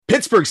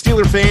Pittsburgh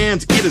Steelers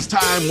fans, it is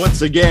time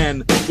once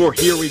again for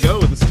Here We Go,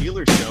 the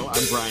Steelers Show.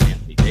 I'm Brian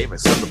Anthony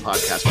Davis. I'm the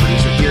podcast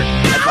producer here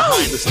at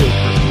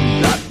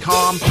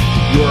BehindTheSteelers.com,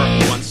 your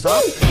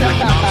one-stop, your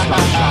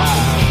non-stop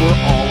shop for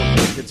all of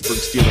the Pittsburgh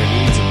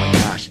Steelers needs. And my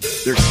gosh,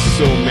 there's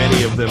so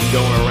many of them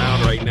going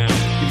around right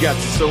now. You've got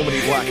so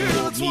many black and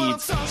gold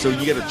needs, so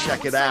you got to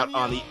check it out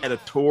on the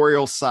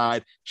editorial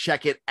side.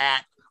 Check it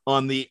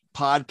on the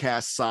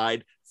podcast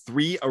side.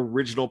 3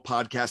 original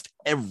podcasts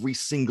every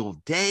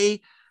single day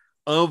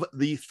of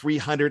the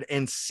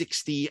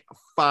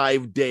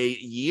 365-day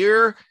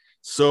year.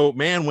 So,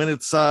 man, when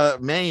it's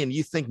May and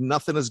you think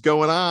nothing is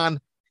going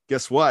on,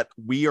 guess what?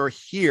 We are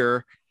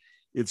here.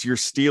 It's your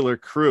Steeler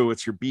crew.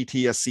 It's your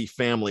BTSC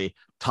family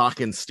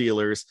talking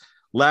Steelers.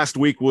 Last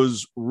week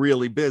was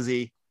really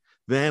busy.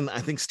 Then I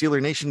think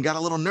Steeler Nation got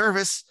a little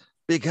nervous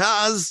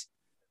because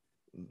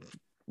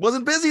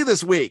wasn't busy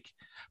this week.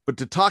 But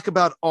to talk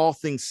about all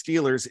things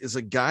Steelers is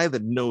a guy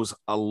that knows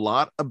a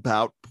lot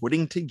about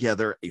putting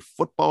together a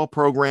football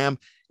program.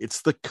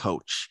 It's the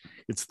coach.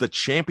 It's the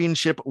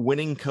championship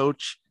winning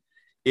coach.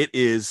 It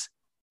is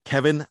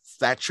Kevin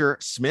Thatcher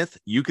Smith.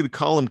 You could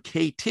call him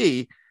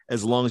KT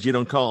as long as you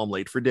don't call him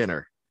late for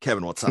dinner.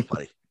 Kevin, what's up,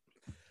 buddy?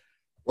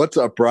 What's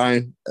up,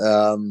 Brian?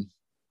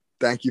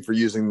 Thank you for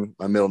using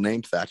my middle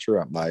name,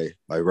 Thatcher. My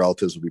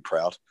relatives will be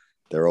proud.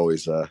 They're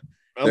always They're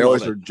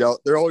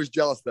always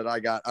jealous that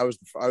I'm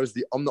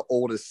the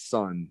oldest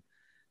son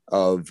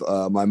of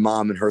my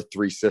mom and her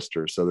 3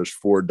 sisters. So there's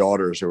 4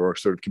 daughters who are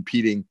sort of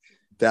competing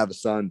to have a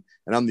son,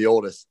 and I'm the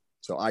oldest.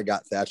 So I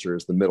got Thatcher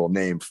as the middle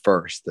name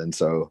first. And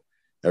so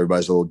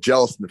everybody's a little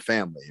jealous in the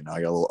family.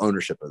 I got a little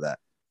ownership of that.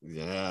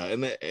 Yeah.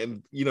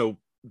 And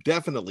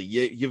definitely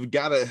you've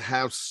got to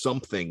have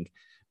something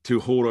to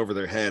hold over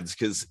their heads,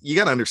 because you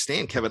got to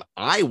understand, Kevin,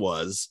 I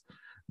was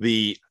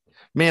in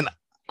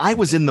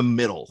the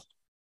middle.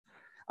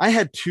 I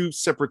had 2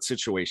 separate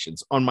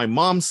situations. On my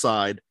mom's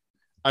side,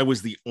 I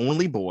was the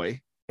only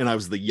boy and I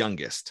was the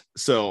youngest.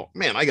 So,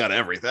 man, I got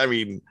everything. I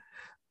mean,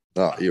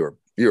 you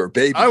were a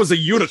baby. I was a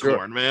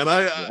unicorn, man.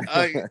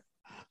 I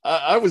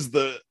was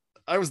the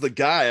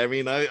guy. I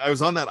mean, I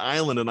was on that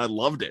island and I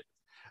loved it.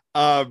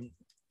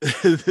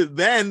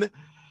 Then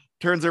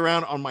turns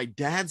around on my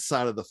dad's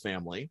side of the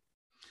family.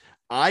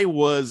 I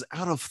was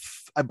out of,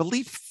 I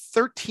believe,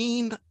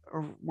 13,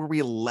 or were we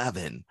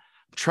 11?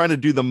 Trying to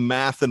do the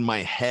math in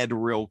my head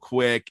real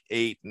quick.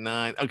 8,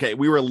 9. Okay,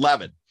 we were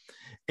 11,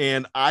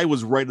 and I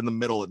was right in the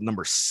middle at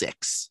number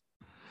 6.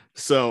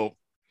 So,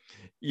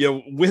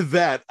 with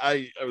that,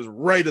 I was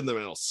right in the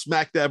middle,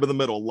 smack dab in the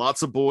middle.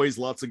 Lots of boys,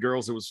 lots of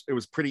girls. It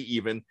was pretty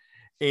even.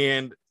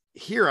 And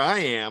here I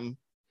am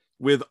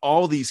with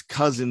all these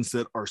cousins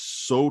that are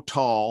so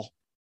tall,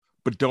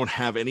 but don't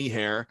have any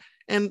hair,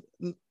 and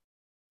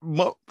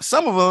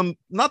some of them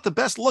not the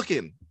best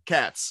looking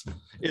cats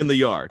in the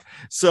yard.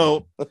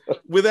 So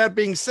with that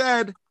being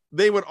said,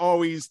 they would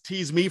always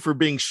tease me for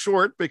being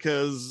short,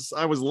 because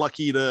I was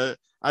lucky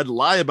I'd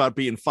lie about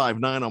being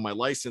 5'9" on my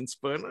license,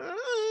 but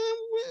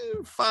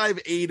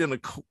 5'8"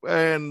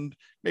 and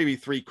maybe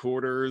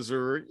 3/4,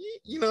 or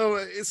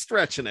it's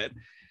stretching it.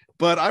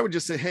 But I would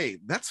just say, hey,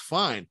 that's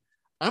fine.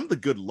 I'm the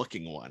good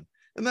looking one,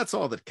 and that's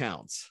all that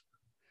counts.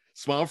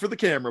 Smile for the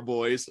camera,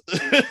 boys.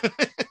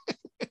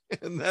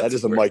 And that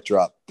is a mic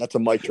drop. That's a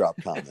mic drop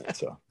comment.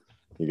 So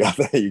you got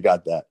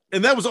that.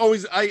 And that was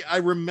always, I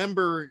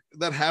remember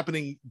that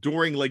happening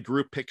during like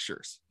group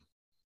pictures.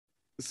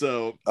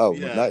 So,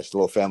 yeah. Nice. A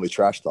little family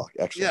trash talk.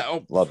 Excellent. Yeah.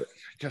 Love it.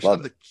 Gosh,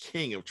 I'm the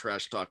king of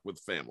trash talk with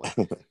family.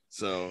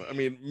 So, I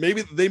mean,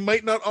 maybe they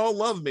might not all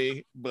love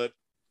me, but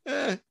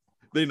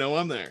they know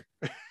I'm there.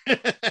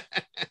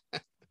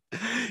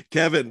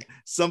 Kevin,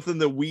 something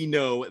that we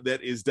know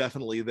that is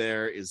definitely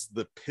there is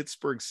the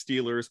Pittsburgh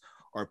Steelers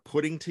are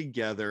putting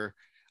together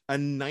a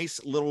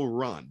nice little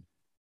run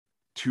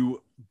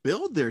to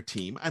build their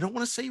team. I don't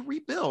want to say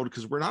rebuild,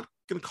 because we're not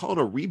going to call it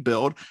a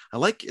rebuild. I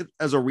like it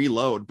as a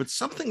reload, but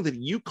something that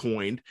you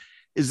coined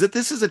is that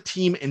this is a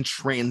team in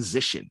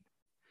transition,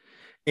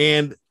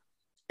 and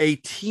a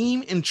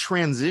team in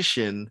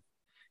transition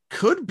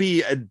could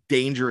be a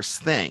dangerous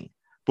thing.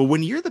 But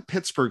when you're the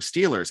Pittsburgh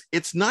Steelers,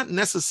 it's not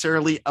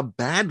necessarily a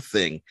bad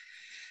thing.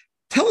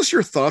 Tell us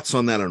your thoughts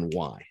on that and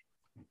why.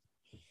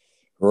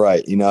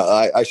 Right.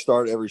 I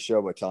start every show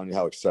by telling you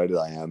how excited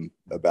I am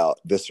about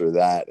this or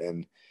that.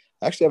 And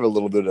I actually have a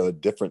little bit of a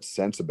different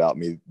sense about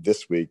me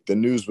this week. The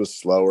news was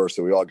slower,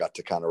 so we all got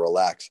to kind of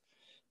relax.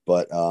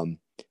 But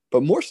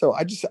more so,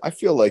 I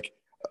feel like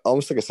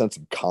almost like a sense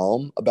of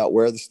calm about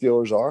where the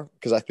Steelers are,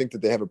 because I think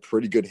that they have a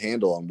pretty good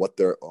handle on what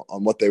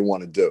they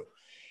want to do.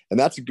 And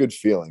that's a good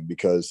feeling,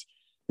 because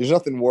there's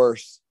nothing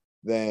worse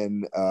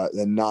than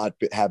not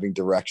having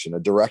direction. A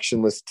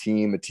directionless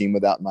team, a team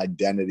without an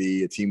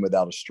identity, a team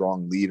without a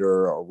strong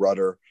leader or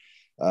rudder,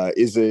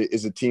 is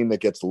a team that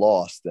gets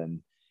lost.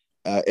 And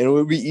it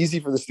would be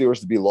easy for the Steelers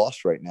to be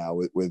lost right now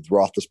with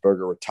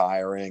Roethlisberger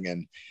retiring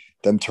and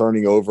them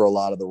turning over a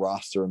lot of the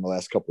roster in the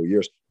last couple of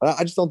years. But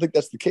I just don't think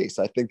that's the case.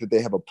 I think that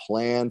they have a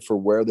plan for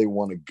where they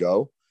want to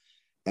go.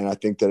 And I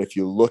think that if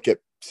you look at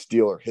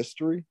Steeler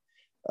history,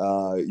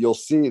 you'll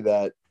see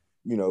that,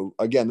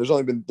 again,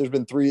 there's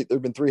been three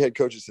head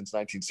coaches since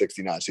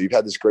 1969. So you've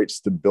had this great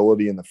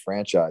stability in the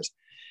franchise.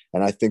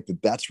 And I think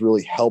that that's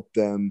really helped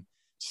them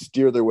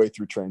steer their way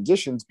through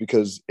transitions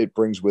because it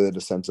brings with it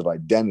a sense of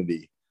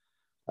identity.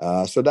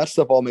 So that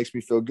stuff all makes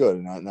me feel good.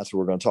 And that's what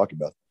we're going to talk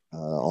about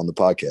on the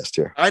podcast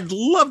here. I'd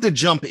love to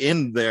jump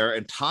in there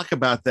and talk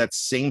about that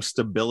same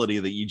stability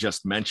that you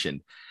just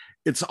mentioned.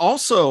 It's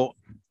also,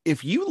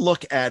 if you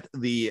look at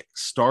the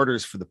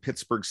starters for the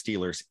Pittsburgh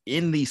Steelers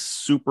in the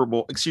Super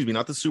Bowl,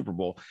 not the Super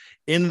Bowl,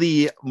 in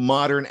the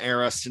modern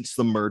era since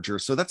the merger.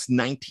 So that's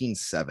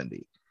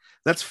 1970.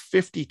 That's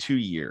 52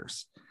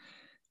 years.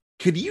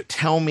 Could you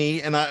tell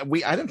me, and I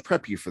didn't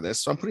prep you for this,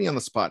 so I'm putting you on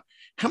the spot.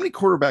 How many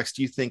quarterbacks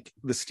do you think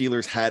the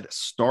Steelers had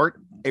start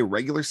a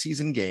regular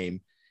season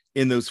game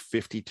in those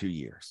 52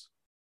 years?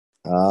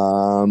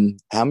 How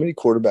many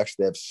quarterbacks do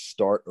they have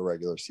start a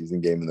regular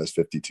season game in those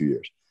 52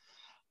 years?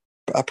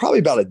 Probably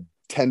about a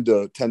 10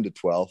 to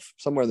 12,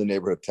 somewhere in the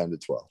neighborhood of 10 to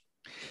 12.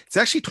 It's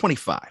actually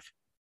 25.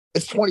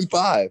 It's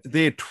 25.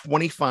 They had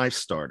 25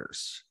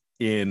 starters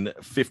in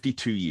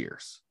 52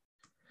 years,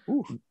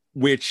 Ooh.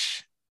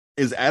 Which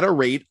is at a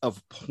rate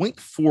of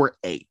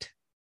 0.48.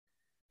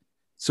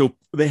 So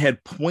they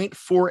had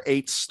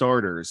 0.48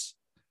 starters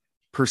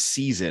per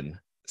season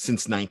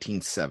since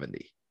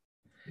 1970.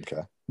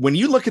 Okay. When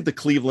you look at the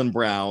Cleveland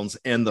Browns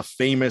and the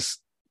famous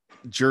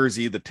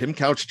jersey, the Tim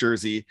Couch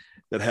jersey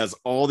that has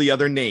all the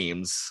other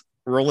names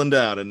rolling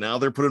down, and now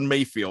they're putting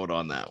Mayfield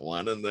on that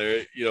one, and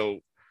they're,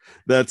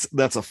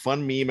 that's a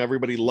fun meme.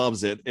 Everybody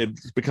loves it.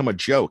 It's become a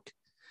joke.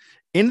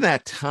 In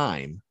that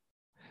time,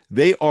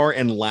 they are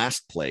in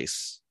last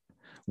place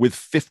with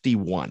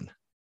 51.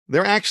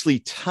 They're actually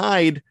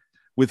tied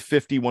with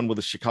 51 with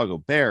the Chicago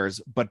Bears,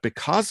 but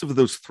because of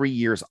those 3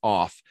 years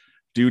off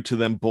due to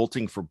them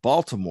bolting for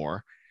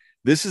Baltimore,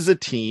 this is a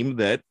team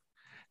that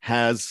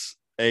has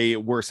a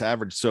worse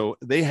average. So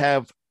they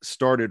have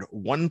started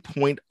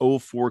 1.04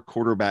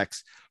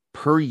 quarterbacks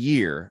per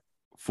year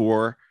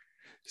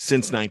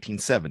since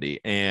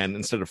 1970. And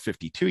instead of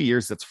 52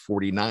 years, that's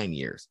 49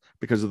 years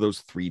because of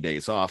those 3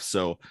 days off.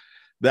 So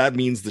that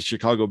means the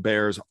Chicago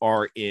Bears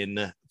are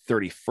in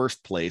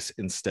 31st place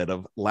instead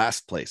of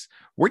last place.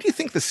 Where do you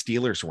think the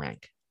Steelers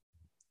rank?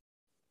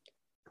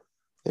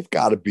 They've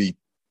got to be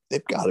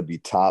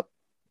top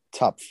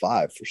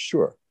 5 for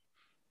sure.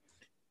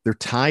 They're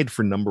tied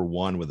for number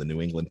 1 with the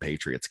New England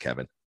Patriots,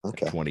 Kevin.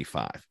 Okay.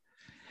 25.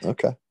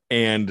 Okay.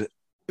 And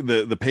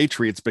the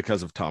Patriots,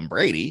 because of Tom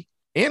Brady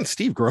and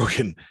Steve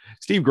Grogan.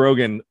 Steve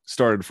Grogan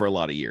started for a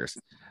lot of years.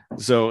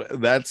 So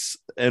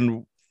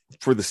and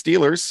for the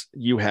Steelers,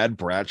 you had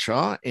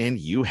Bradshaw and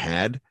you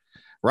had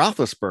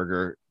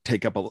Roethlisberger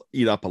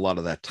eat up a lot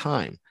of that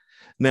time.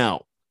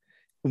 Now,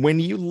 when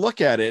you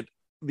look at it,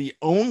 the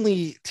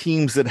only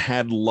teams that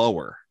had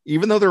lower,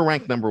 even though they're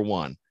ranked number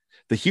 1,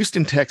 the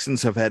Houston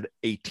Texans have had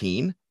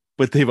 18,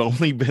 but they've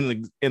only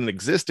been in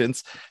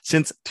existence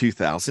since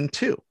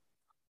 2002.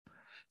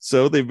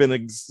 So they've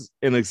been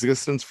in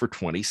existence for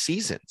 20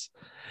 seasons.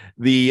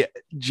 The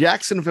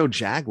Jacksonville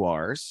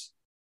Jaguars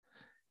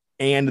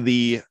and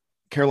the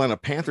Carolina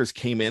Panthers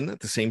came in at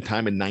the same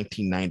time in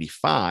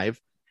 1995,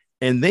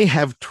 and they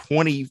have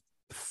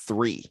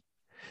 23.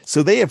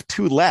 So they have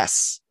 2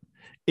 less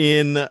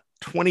in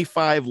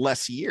 25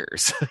 less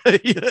years.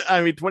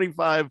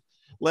 25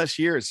 less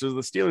years. So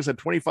the Steelers had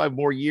 25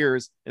 more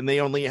years, and they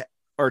only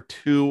are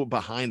 2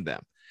 behind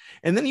them.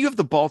 And then you have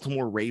the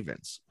Baltimore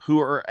Ravens, who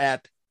are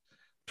at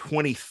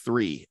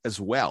 23 as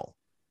well.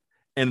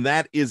 And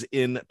that is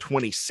in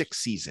 26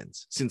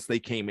 seasons since they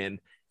came in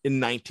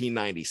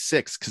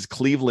 1996, because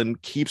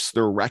Cleveland keeps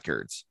their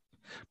records.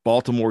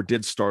 Baltimore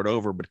did start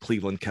over, but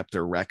Cleveland kept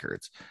their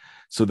records.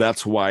 So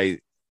that's why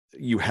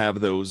you have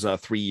those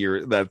 3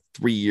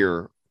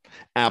 year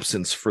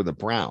absence for the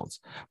Browns.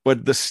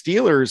 But the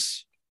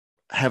Steelers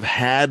have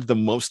had the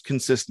most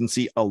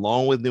consistency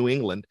along with New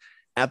England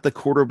at the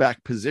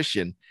quarterback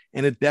position,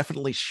 and it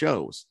definitely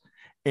shows.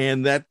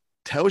 And that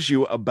tells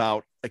you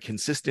about a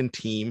consistent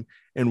team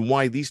and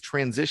why these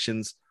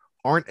transitions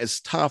aren't as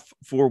tough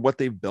for what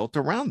they've built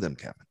around them,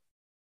 Kevin.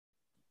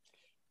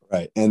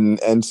 Right.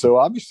 And so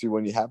obviously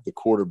when you have the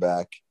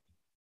quarterback,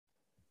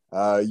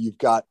 you've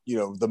got,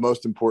 the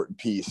most important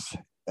piece.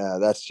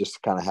 That's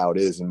just kind of how it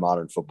is in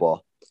modern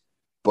football.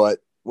 But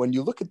when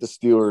you look at the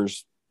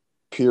Steelers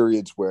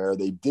periods where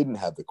they didn't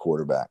have the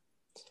quarterback,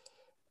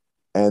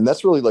 and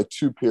that's really like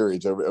 2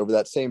 periods over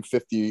that same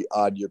 50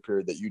 odd year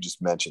period that you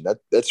just mentioned,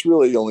 that's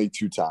really only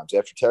 2 times.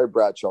 After Terry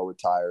Bradshaw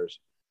retires,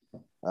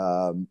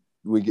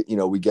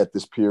 we get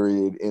this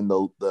period in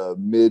the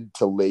mid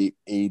to late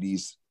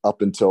 80s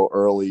up until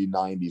early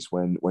 90s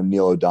when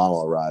Neil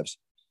O'Donnell arrives,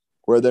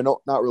 where they're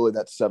not really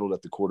that settled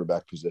at the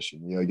quarterback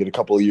position. You get a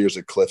couple of years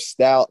of Cliff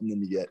Stout, and then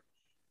you get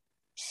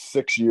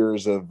 6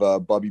 years of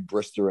Bubby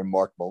Brister and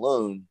Mark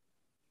Malone.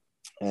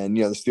 And,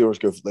 the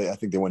Steelers I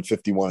think they went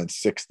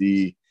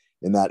 51-60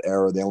 in that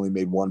era. They only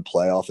made 1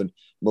 playoff. And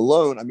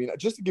Malone,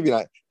 just to give you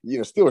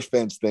Steelers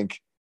fans think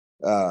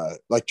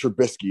like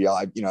Trubisky,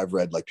 I've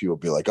read like people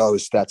be like, oh,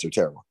 his stats are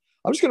terrible.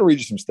 I'm just going to read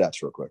you some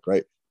stats real quick,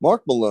 right?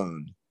 Mark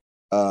Malone,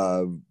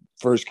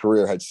 for his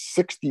career, had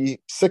 60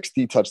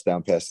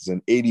 touchdown passes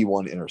and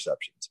 81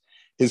 interceptions.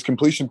 His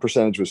completion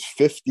percentage was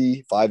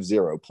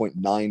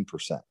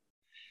 50.9%.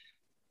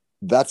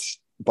 That's,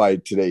 by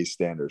today's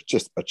standards,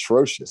 just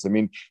atrocious. I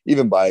mean,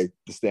 even by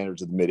the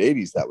standards of the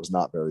mid-'80s, that was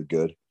not very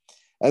good.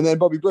 And then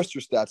Bubby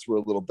Brister's stats were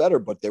a little better,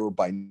 but they were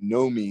by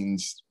no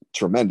means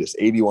tremendous.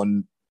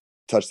 81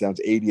 touchdowns,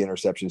 80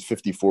 interceptions,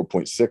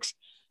 54.6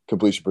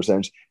 completion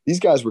percentage. These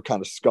guys were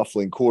kind of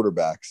scuffling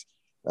quarterbacks.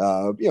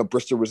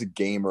 Brister was a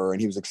gamer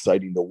and he was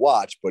exciting to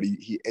watch, but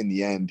he in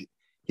the end,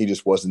 he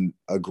just wasn't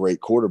a great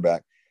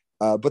quarterback.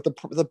 But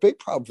the big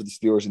problem for the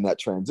Steelers in that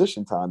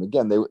transition time,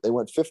 again, they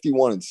went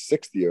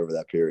 51-60 over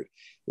that period,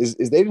 is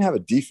they didn't have a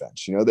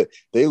defense. That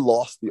they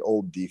lost the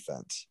old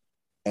defense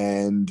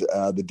and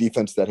the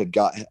defense that had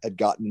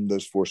gotten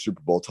those 4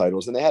 Super Bowl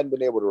titles, and they hadn't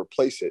been able to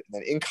replace it. And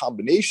then in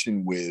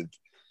combination with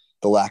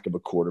the lack of a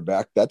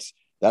quarterback, that's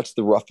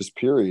the roughest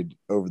period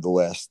over the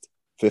last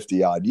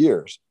 50 odd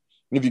years.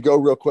 And if you go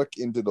real quick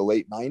into the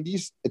late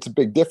 90s, it's a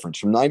big difference.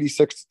 From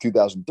 96 to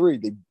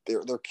 2003,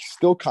 they're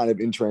still kind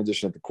of in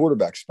transition at the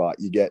quarterback spot.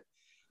 You get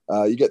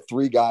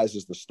 3 guys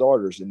as the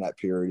starters in that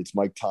period. It's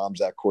Mike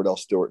Tomczak, Cordell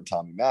Stewart, and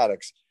Tommy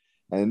Maddox.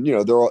 And,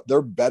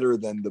 they're better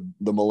than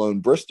the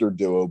Malone-Brister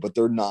duo, but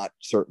they're not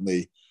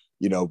certainly,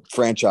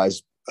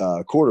 franchise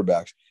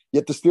quarterbacks.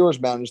 Yet the Steelers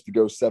managed to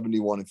go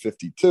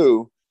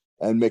 71-52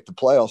 and make the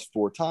playoffs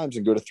 4 times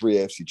and go to 3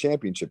 AFC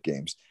championship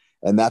games.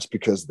 And that's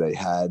because they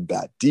had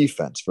that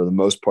defense. For the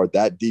most part,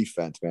 that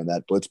defense, man,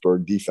 that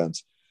Blitzburg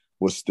defense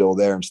was still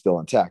there and still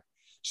intact.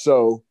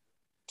 So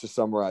to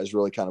summarize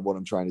really kind of what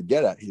I'm trying to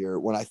get at here,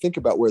 when I think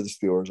about where the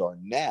Steelers are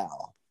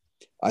now,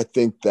 I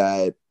think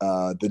that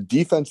the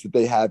defense that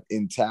they have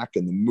intact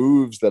and the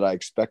moves that I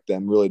expect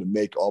them really to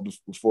make all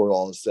before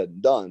all is said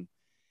and done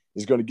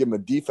is going to give them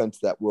a defense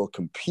that will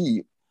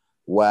compete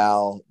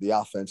while the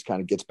offense kind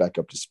of gets back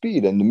up to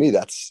speed. And to me,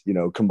 that's,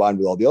 combined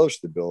with all the other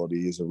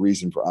stability, is a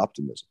reason for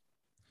optimism.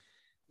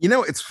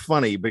 It's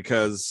funny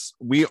because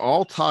we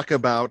all talk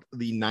about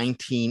the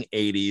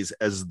 1980s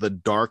as the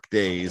dark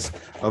days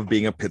of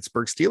being a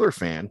Pittsburgh Steelers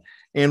fan.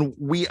 And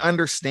we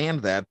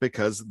understand that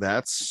because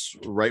that's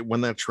right when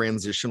that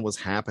transition was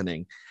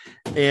happening.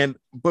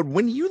 But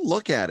when you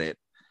look at it,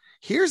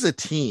 here's a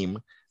team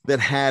that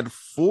had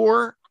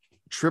 4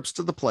 trips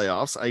to the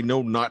playoffs. I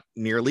know not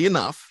nearly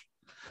enough,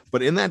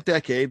 but in that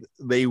decade,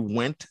 they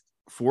went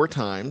 4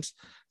 times.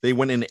 They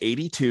went in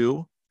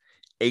 82,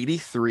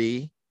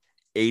 83,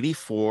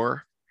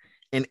 84,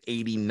 and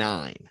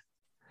 89.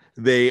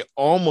 They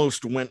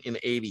almost went in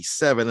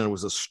 87, and it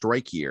was a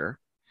strike year.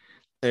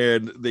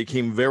 And they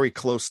came very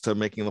close to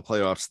making the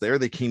playoffs there.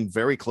 They came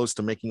very close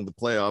to making the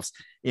playoffs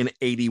in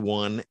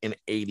 81 and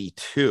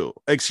 82.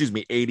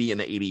 80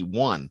 and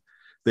 81.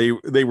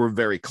 They were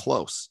very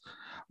close.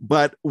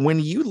 But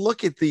when you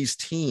look at these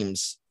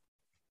teams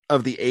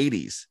of the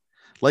 80s,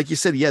 like you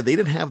said, yeah, they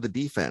didn't have the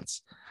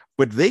defense,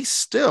 but they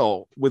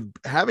still, with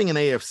having an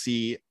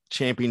AFC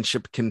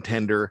championship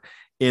contender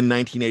in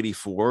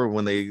 1984,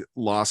 when they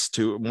lost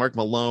to Mark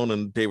Malone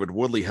and David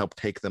Woodley, helped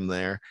take them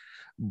there.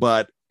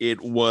 But it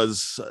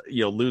was,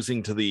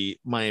 losing to the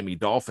Miami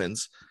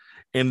Dolphins.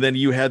 And then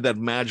you had that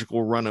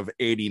magical run of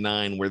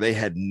 89 where they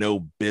had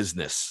no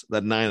business.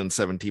 That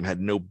 9-7 team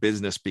had no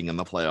business being in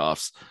the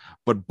playoffs,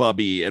 but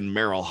Bubby and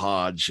Merrill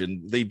Hodge,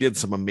 and they did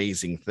some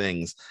amazing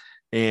things.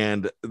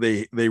 And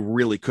they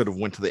really could have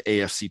went to the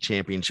AFC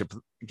championship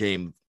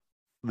game.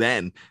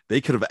 Then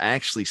they could have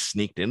actually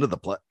sneaked into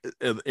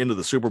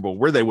the Super Bowl,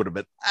 where they would have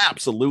been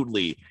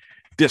absolutely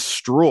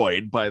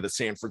destroyed by the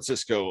San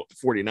Francisco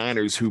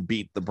 49ers, who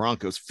beat the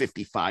Broncos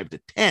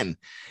 55-10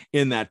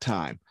 in that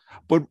time.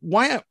 But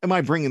why am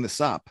I bringing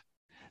this up?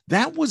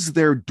 That was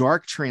their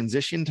dark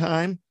transition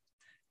time.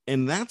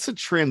 And that's a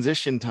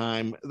transition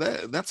time.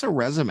 That's a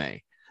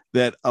resume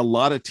that a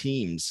lot of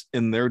teams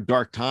in their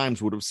dark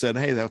times would have said,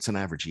 hey, that's an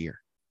average year.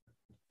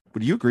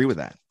 Would you agree with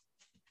that?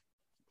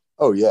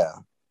 Oh, yeah.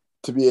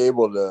 To be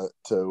able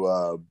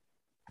to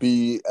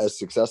be as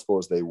successful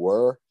as they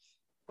were,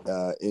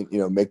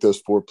 make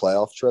those 4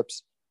 playoff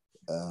trips,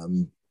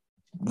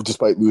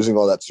 despite losing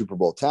all that Super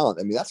Bowl talent.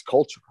 I mean, that's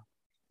culture.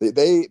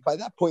 They by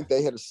that point,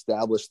 they had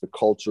established the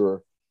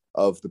culture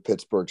of the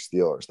Pittsburgh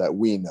Steelers that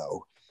we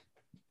know.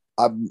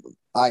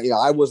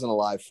 I wasn't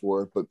alive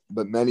for it,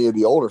 but many of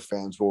the older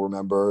fans will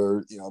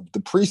remember,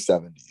 the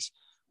pre-70s,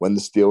 when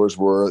the Steelers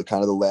were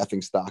kind of the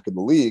laughing stock of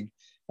the league,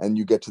 and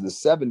you get to the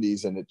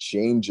 70s and it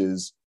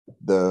changes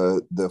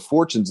the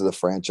fortunes of the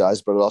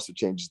franchise, but it also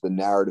changes the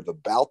narrative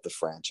about the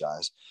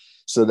franchise,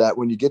 so that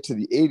when you get to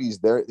the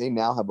 80s, they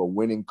now have a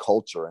winning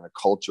culture, and a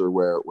culture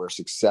where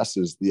success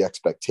is the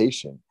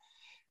expectation.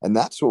 And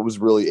that's what was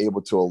really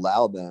able to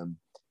allow them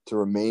to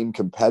remain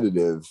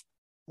competitive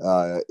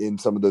in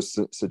some of those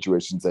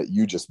situations that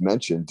you just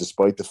mentioned,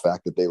 despite the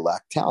fact that they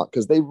lack talent,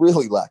 because they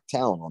really lack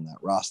talent on that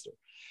roster.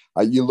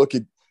 You look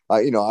at,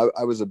 I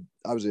was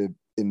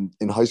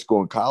in high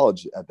school and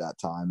college at that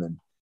time, and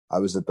I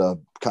was at the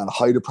kind of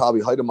height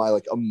of my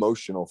like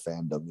emotional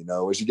fandom.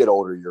 As you get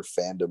older, your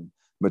fandom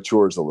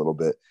matures a little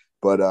bit.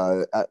 But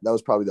that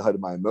was probably the height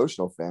of my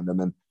emotional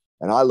fandom,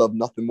 and I love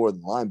nothing more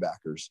than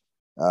linebackers.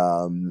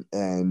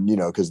 And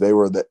because they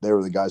were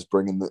the guys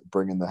bringing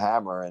the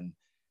hammer,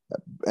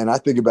 and I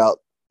think about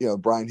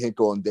Brian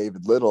Hinkle and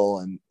David Little,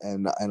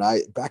 and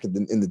I back in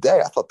the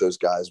day I thought those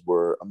guys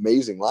were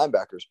amazing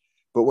linebackers.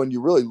 But when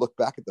you really look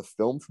back at the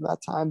film from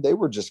that time, they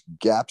were just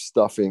gap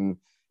stuffing,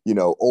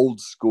 old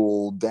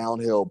school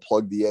downhill,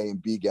 plug the A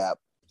and B gap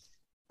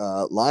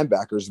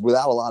linebackers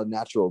without a lot of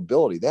natural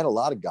ability. They had a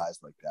lot of guys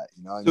like that,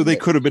 So they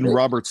could have been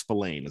Robert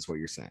Spillane, is what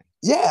you're saying.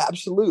 Yeah,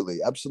 absolutely,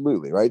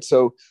 right.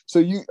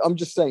 I'm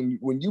just saying,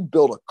 when you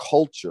build a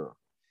culture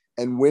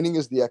and winning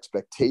is the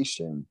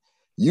expectation,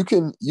 you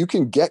can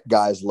get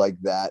guys like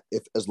that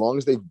as long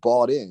as they've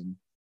bought in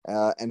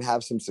and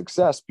have some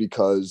success,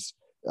 because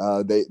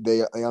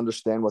they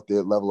understand what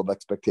the level of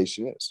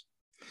expectation is.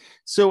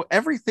 So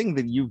everything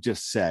that you've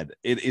just said,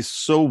 it is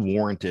so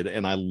warranted,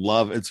 and I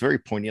love it's very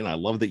poignant. I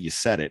love that you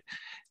said it,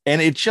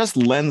 and it just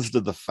lends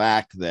to the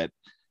fact that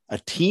a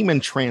team in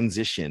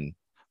transition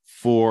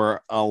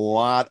for a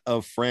lot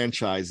of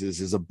franchises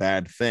is a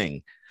bad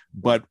thing.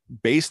 But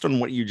based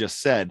on what you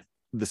just said,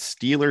 the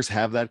Steelers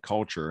have that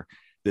culture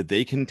that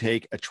they can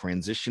take a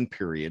transition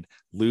period,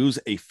 lose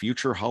a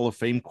future Hall of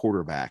Fame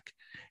quarterback,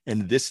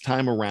 and this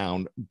time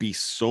around be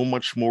so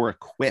much more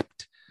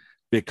equipped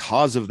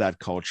because of that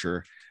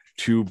culture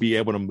to be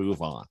able to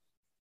move on.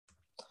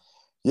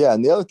 Yeah.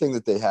 And the other thing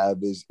that they have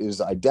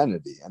is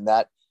identity, and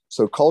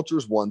so culture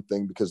is one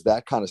thing, because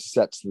that kind of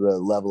sets the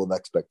level of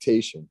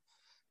expectation,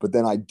 but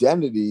then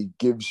identity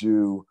gives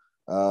you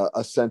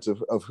a sense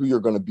of who you're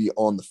going to be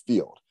on the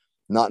field,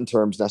 not in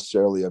terms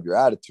necessarily of your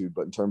attitude,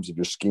 but in terms of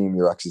your scheme,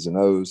 your X's and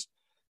O's.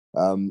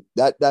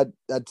 That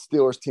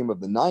Steelers team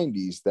of the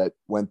 90s that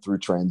went through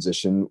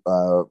transition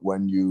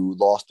when you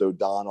lost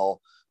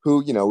O'Donnell,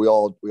 who, we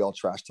all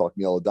trash talk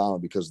Neil O'Donnell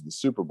because of the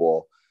Super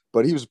Bowl,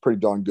 but he was a pretty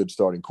darn good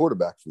starting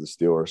quarterback for the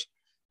Steelers.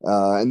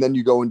 And then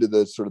you go into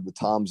the sort of the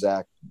Tom,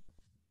 Zach,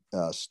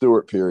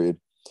 Stewart period.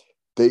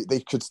 They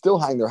could still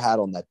hang their hat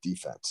on that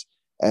defense.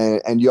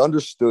 And you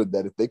understood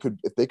that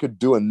if they could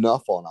do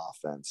enough on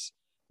offense,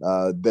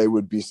 they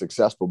would be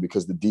successful,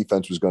 because the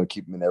defense was going to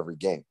keep them in every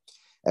game.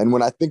 And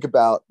when I think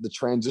about the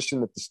transition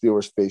that the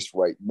Steelers face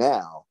right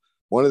now,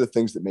 one of the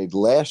things that made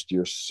last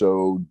year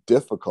so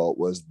difficult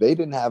was they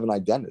didn't have an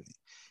identity.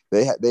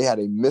 They had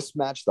a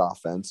mismatched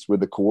offense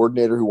with a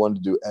coordinator who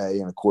wanted to do A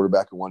and a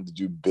quarterback who wanted to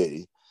do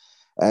B.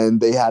 And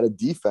they had a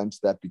defense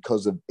that,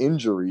 because of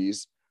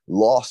injuries,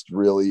 lost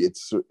really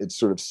its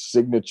sort of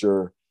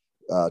signature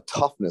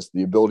toughness,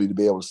 the ability to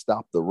be able to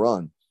stop the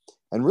run,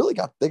 and really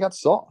they got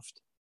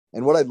soft.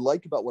 And what I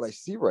like about what I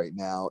see right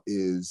now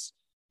is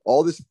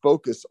all this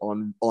focus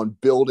on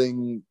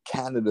building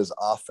Canada's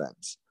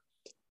offense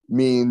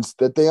means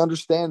that they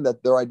understand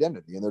that their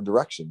identity and their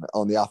direction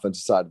on the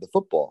offensive side of the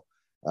football.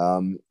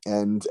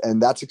 And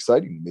that's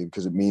exciting to me,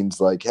 because it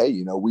means like, hey,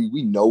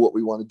 we know what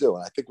we want to do.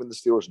 And I think when the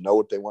Steelers know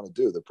what they want to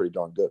do, they're pretty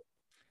darn good.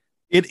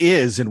 It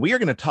is. And we are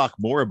going to talk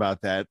more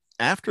about that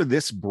after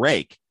this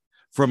break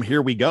from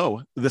Here We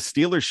Go, the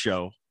Steelers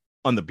Show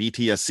on the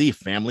BTSC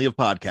family of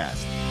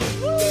podcasts.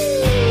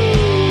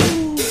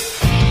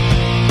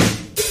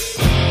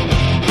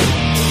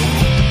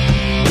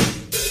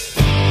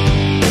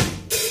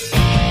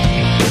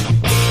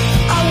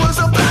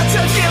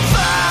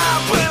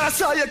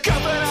 Saw you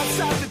coming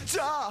outside the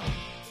door.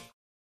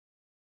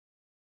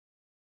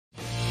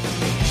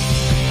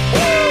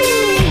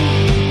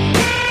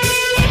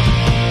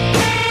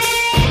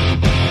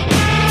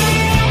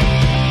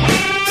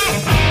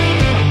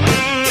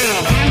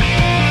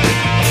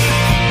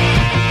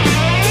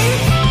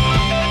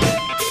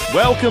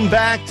 Welcome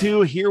back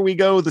to Here We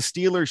Go, the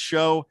Steelers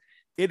Show.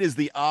 It is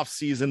the off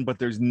season, but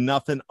there's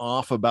nothing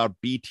off about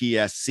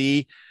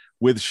BTSC.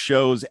 With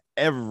shows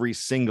every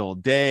single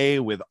day,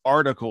 with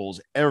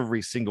articles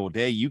every single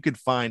day. You could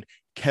find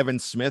Kevin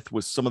Smith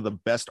with some of the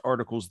best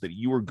articles that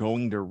you are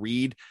going to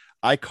read.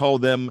 I call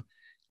them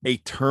a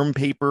term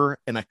paper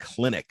and a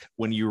clinic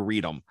when you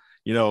read them.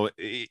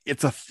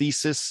 It's a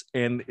thesis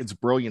and it's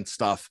brilliant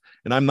stuff.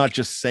 And I'm not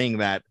just saying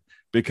that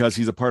because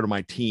he's a part of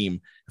my team.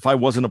 If I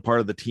wasn't a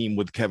part of the team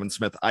with Kevin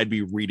Smith, I'd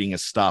be reading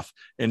his stuff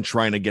and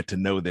trying to get to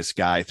know this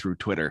guy through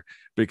Twitter,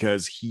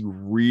 because he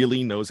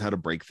really knows how to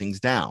break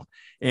things down.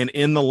 And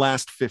in the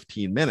last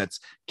 15 minutes,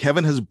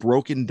 Kevin has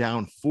broken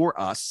down for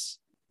us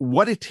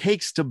what it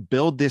takes to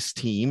build this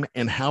team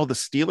and how the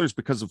Steelers,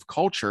 because of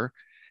culture,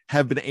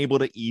 have been able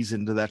to ease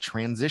into that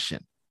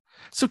transition.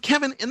 So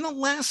Kevin, in the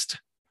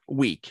last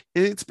week,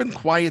 it's been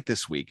quiet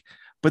this week,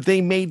 but they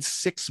made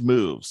 6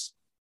 moves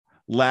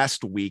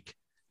last week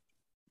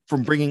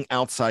from bringing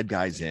outside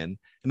guys in,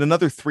 and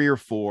another 3 or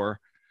 4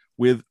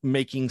 with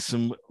making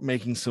some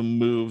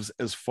moves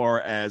as far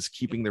as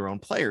keeping their own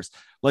players,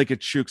 like a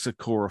Chuks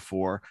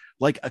Okorafor,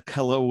 like a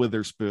Ahkello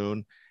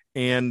Witherspoon,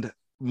 and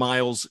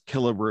Miles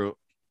Killebrew.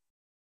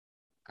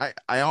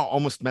 I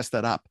almost messed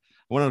that up.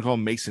 I wanted to call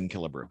him Mason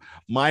Killebrew,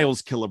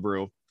 Miles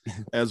Killebrew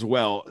as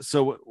well.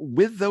 So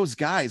with those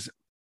guys,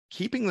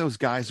 keeping those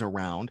guys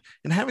around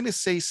and having to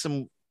say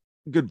some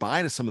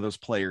goodbye to some of those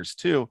players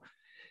too.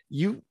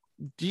 Do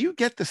you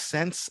get the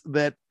sense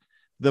that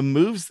the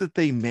moves that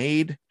they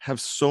made have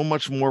so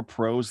much more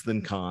pros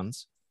than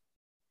cons?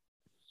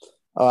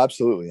 Oh,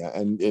 absolutely.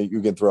 And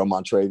you can throw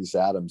Montravius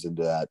Adams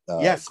into that.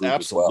 Yes, group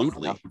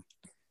absolutely. As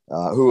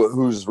well,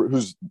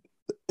 who's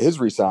his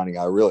re-signing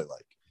I really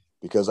like,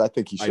 because I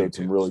think he showed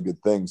some really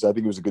good things. I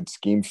think it was a good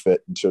scheme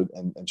fit and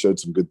showed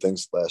some good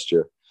things last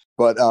year.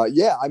 But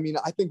yeah, I mean,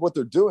 I think what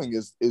they're doing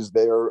is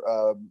they're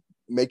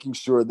making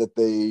sure that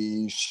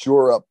they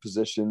shore up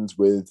positions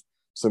with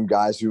some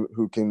guys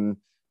who can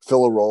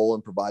fill a role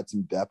and provide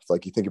some depth.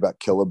 Like you think about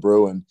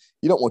Killebrew, and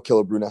you don't want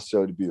Killebrew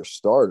necessarily to be your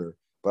starter,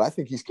 but I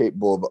think he's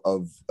capable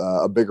of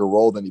a bigger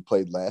role than he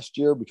played last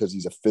year, because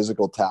he's a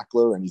physical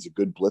tackler and he's a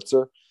good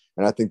blitzer.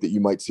 And I think that you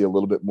might see a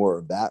little bit more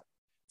of that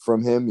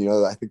from him. You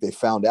know, I think they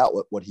found out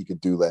what he could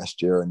do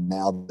last year, and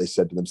now they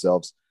said to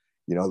themselves,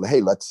 you know,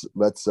 hey, let's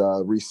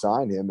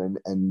re-sign him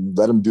and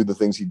let him do the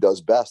things he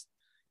does best.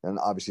 And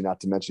obviously, not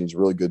to mention, he's a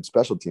really good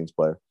special teams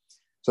player.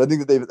 So I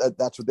think that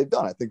that's what they've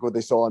done. I think what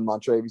they saw in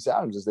Montravius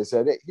Adams is they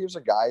said, hey, here's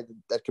a guy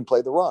that can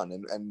play the run.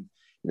 And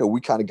you know,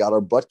 we kind of got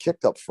our butt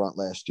kicked up front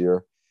last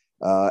year.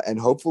 And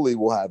hopefully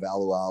we'll have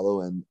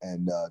Alu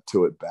and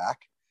Tuitt back.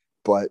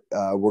 But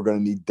we're going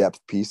to need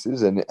depth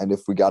pieces. And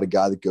if we got a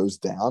guy that goes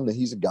down, then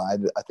he's a guy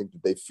that I think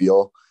that they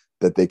feel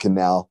that they can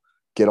now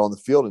get on the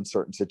field in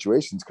certain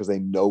situations because they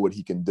know what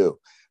he can do.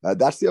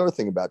 That's the other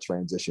thing about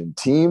transition.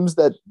 Teams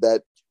that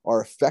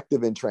are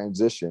effective in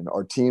transition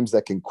are teams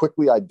that can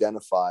quickly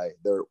identify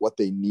what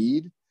they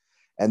need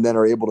and then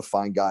are able to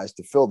find guys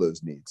to fill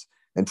those needs.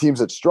 And teams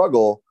that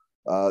struggle,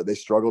 they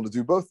struggle to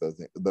do both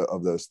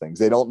of those things.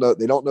 They don't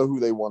know who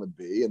they want to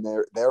be, and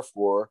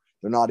therefore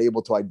they're not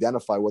able to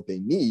identify what they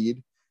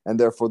need, and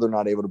therefore they're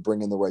not able to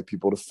bring in the right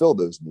people to fill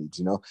those needs.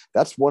 You know,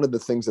 that's one of the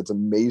things that's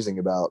amazing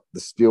about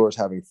the Steelers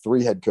having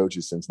 3 head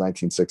coaches since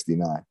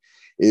 1969,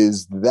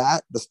 is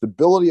that the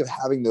stability of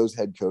having those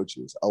head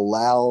coaches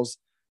allows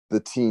the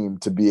team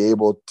to be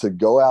able to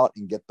go out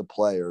and get the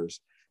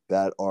players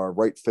that are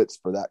right fits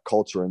for that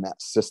culture and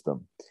that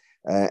system.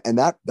 And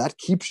that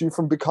keeps you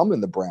from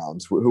becoming the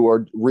Browns, who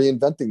are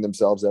reinventing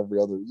themselves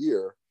every other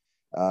year.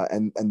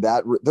 And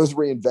those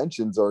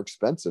reinventions are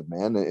expensive,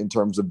 man, in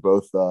terms of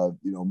both,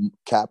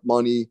 cap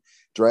money,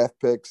 draft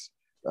picks,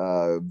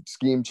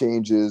 scheme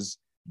changes,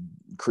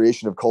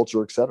 creation of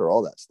culture, et cetera,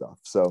 all that stuff.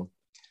 So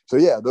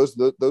yeah, those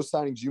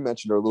signings you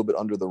mentioned are a little bit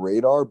under the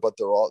radar, but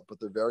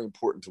they're very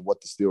important to what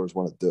the Steelers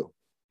want to do.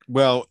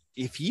 Well,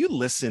 if you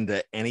listen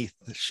to any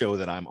show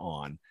that I'm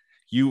on,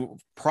 you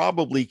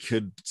probably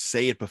could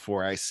say it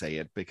before I say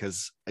it,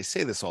 because I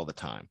say this all the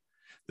time.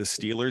 The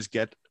Steelers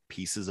get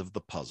pieces of the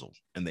puzzle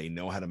and they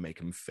know how to make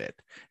them fit.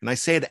 And I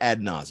say it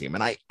ad nauseum,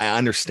 and I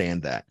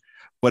understand that,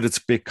 but it's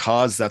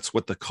because that's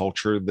what the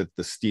culture that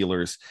the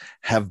Steelers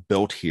have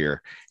built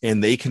here.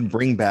 And they can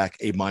bring back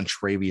a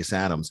Montravius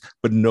Adams,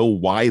 but know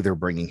why they're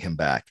bringing him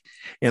back.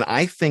 And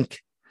I think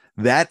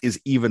that is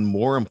even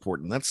more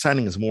important. That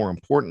signing is more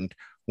important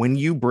when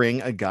you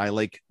bring a guy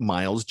like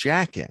Myles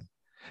Jack in,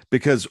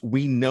 because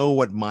we know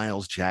what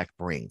Myles Jack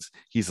brings.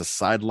 He's a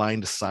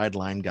sideline to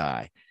sideline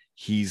guy.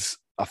 He's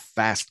a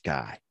fast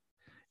guy.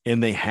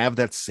 And they have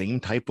that same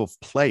type of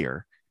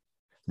player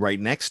right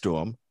next to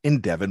him in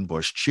Devin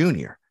Bush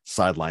Jr.,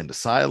 sideline to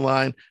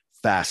sideline,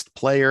 fast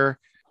player.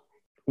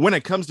 When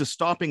it comes to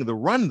stopping the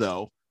run,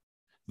 though,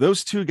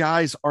 those two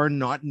guys are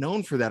not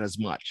known for that as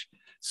much.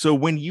 So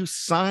when you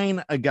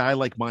sign a guy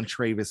like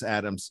Montravius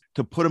Adams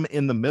to put him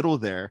in the middle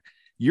there,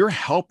 you're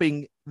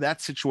helping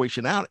that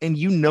situation out, and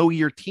you know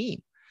your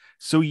team.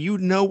 So you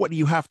know what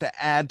you have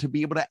to add to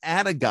be able to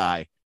add a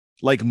guy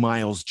like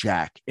Myles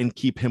Jack and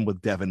keep him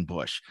with Devin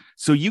Bush.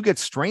 So you get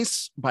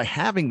strengths by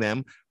having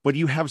them, but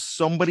you have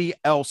somebody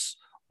else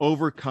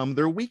overcome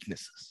their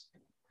weaknesses.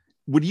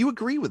 Would you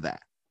agree with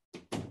that?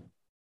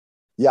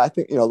 Yeah, I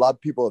think, a lot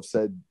of people have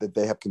said that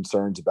they have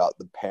concerns about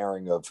the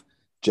pairing of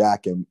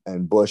Jack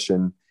and Bush,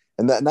 and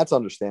that's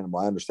understandable.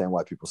 I understand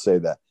why people say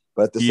that.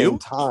 But at the same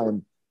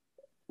time,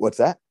 what's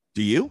that?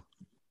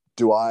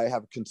 Do I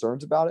have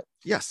concerns about it?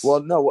 Yes.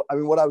 Well, no, I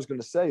mean, what I was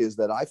going to say is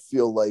that I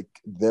feel like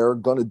they're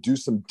going to do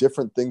some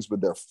different things with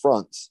their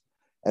fronts,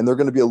 and they're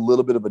going to be a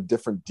little bit of a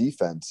different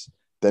defense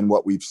than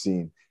what we've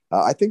seen.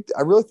 I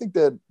really think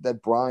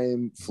that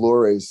Brian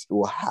Flores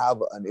will have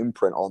an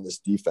imprint on this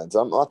defense.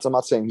 I'm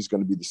not saying he's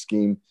going to be the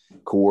scheme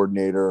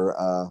coordinator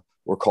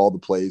or call the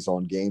plays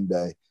on game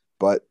day,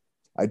 but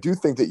I do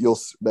think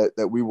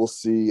that we will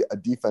see a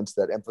defense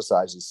that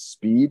emphasizes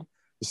speed.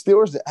 The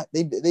Steelers,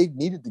 they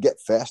needed to get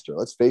faster.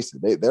 Let's face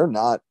it. They're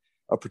not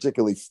a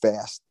particularly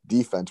fast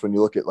defense when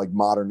you look at like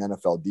modern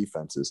NFL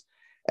defenses.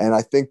 And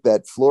I think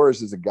that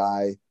Flores is a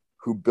guy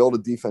who built a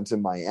defense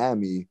in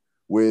Miami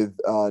with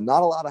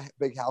not a lot of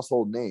big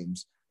household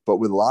names, but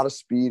with a lot of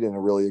speed and a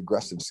really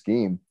aggressive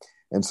scheme.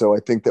 And so I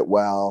think that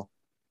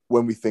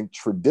when we think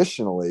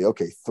traditionally,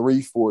 okay,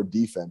 3-4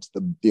 defense,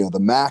 the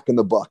Mac and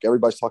the Buck,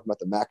 everybody's talking about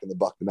the Mac and the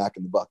Buck, the Mac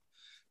and the Buck.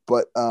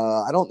 But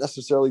I don't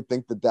necessarily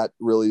think that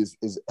really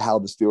is how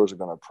the Steelers are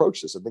going to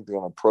approach this. I think they're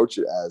going to approach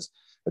it as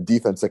a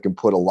defense that can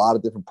put a lot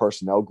of different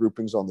personnel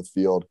groupings on the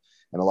field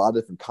and a lot of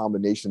different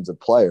combinations of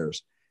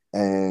players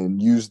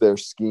and use their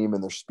scheme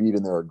and their speed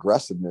and their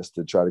aggressiveness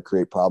to try to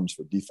create problems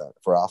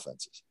for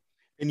offenses.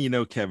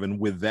 And, Kevin,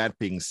 with that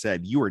being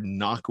said, you are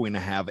not going to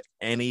have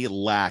any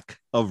lack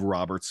of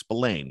Robert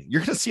Spillane.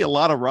 You're going to see a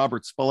lot of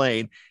Robert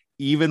Spillane,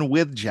 even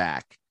with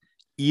Jack,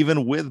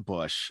 even with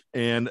Bush.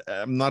 And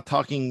I'm not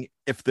talking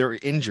if they're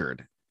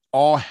injured,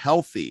 all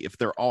healthy. If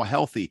they're all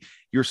healthy,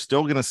 you're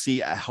still going to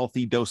see a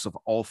healthy dose of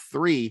all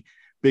three,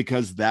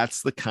 because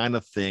that's the kind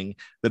of thing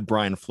that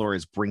Brian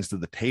Flores brings to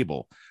the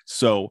table.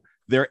 So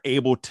they're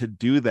able to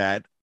do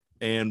that.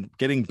 And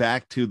getting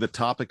back to the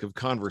topic of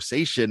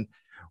conversation,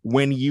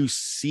 when you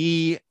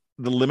see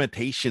the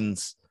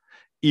limitations,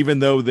 even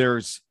though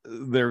there's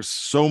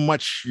so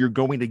much you're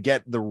going to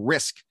get, the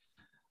risk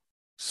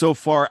so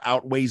far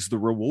outweighs the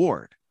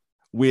reward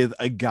with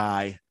a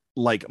guy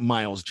like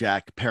Miles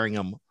Jack pairing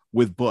him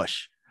with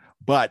Bush.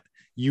 But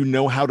if you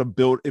know how to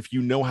build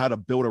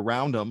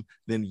around him,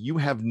 then you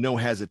have no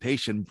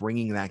hesitation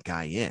bringing that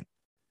guy in.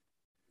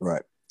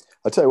 Right.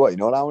 I'll tell you what, you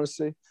know what I want to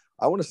see?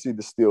 I want to see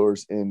the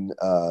Steelers in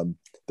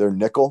their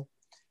nickel,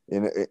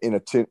 in a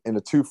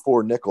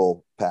 2-4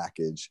 nickel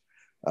package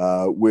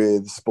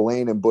with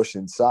Spillane and Bush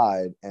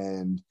inside,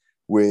 and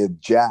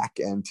with Jack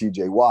and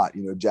TJ Watt.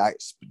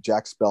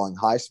 Jack spelling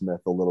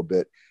Highsmith a little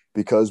bit,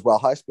 because while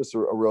Highsmith's a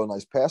real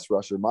nice pass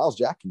rusher, Miles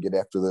Jack can get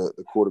after the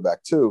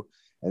quarterback too.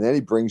 And then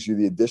he brings you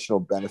the additional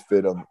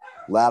benefit of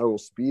lateral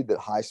speed that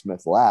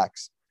Highsmith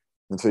lacks.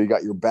 And so you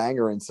got your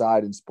banger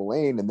inside in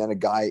Spillane, and then a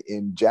guy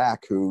in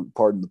Jack who,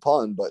 pardon the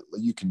pun, but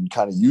you can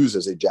kind of use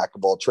as a jack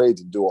of all trades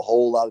and do a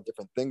whole lot of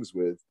different things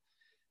with,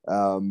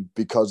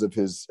 because of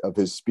his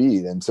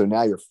speed. And so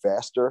now you're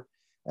faster,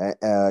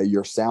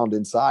 you're sound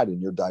inside,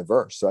 and you're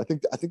diverse. So I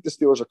think the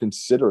Steelers are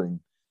considering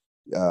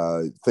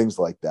things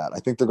like that. I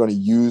think they're going to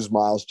use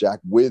Miles Jack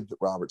with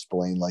Robert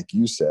Spillane, like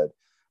you said,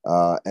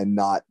 and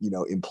not,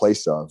 in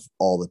place of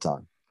all the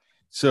time.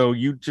 So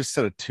you just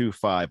said a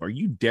 2-5. Are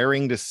you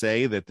daring to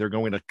say that they're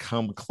going to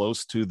come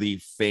close to the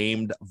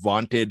famed,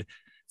 vaunted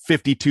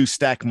 52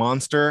 stack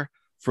monster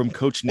from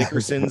Coach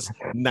Nickerson's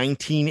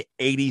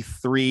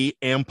 1983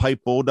 Ampipe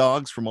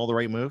Bulldogs from All the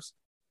Right Moves?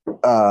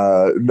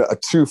 A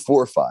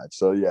 2-4-5.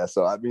 So yeah.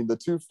 So I mean, the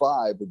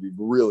 2-5 would be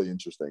really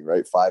interesting,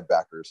 right? 5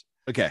 backers.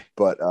 Okay.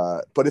 But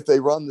if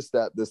they run the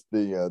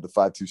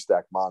 5-2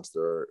 stack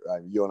monster,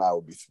 you and I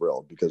will be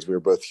thrilled, because we were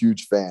both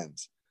huge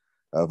fans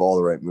of All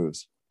the Right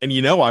Moves. And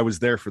I was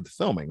there for the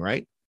filming,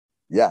 right?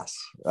 Yes.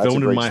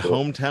 Filmed in my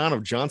hometown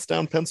of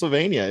Johnstown,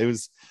 Pennsylvania.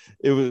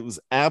 It was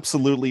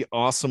absolutely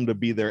awesome to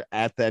be there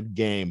at that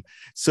game.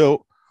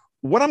 So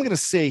what I'm going to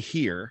say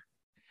here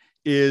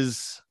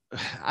is,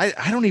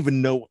 I don't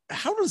even know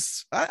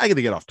I got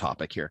to get off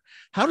topic here.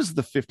 How does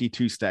the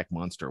 52 stack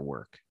monster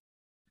work?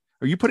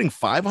 Are you putting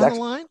 5 on the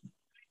line?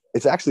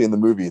 It's actually in the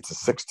movie. It's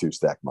a 6-2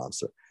 stack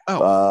monster.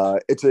 Oh,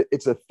 it's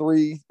a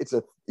 3.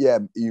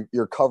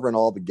 You're covering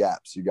all the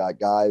gaps. You got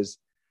guys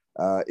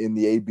in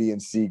the A, B,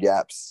 and C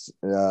gaps.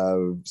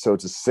 So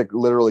it's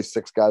literally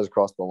 6 guys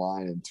across the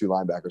line and 2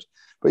 linebackers.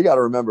 But you got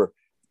to remember,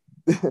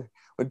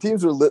 when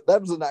teams were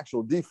that was an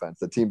actual defense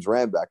that teams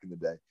ran back in the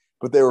day,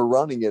 but they were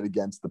running it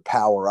against the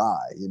power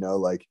eye,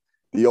 like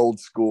the old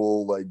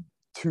school, like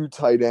 2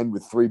 tight end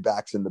with 3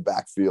 backs in the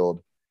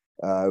backfield,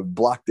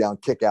 block down,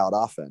 kick out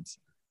offense,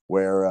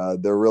 where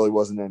there really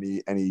wasn't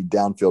any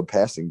downfield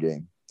passing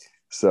game.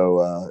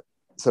 So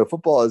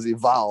football has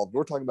evolved.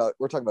 We're talking about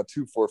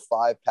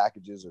 2-4-5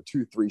 packages or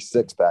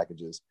 2-3-6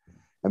 packages,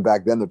 and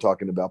back then they're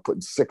talking about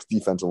putting 6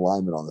 defensive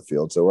linemen on the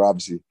field. So we're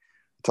obviously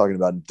talking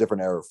about a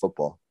different era of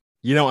football.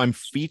 I'm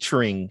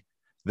featuring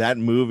that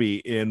movie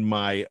in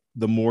my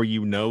The More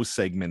You Know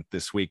segment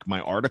this week,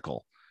 my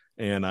article.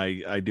 And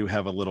I do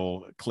have a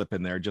little clip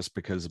in there just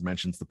because it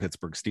mentions the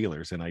Pittsburgh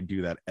Steelers, and I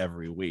do that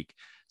every week.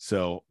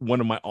 So one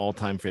of my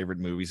all-time favorite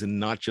movies, and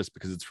not just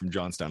because it's from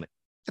Johnstown.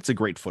 It's a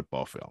great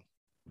football film.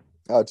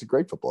 Oh, it's a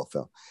great football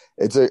film.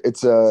 It's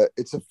a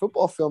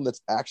football film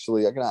that's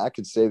actually, I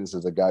can say this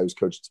as a guy who's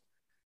coached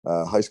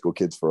high school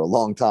kids for a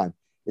long time.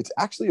 It's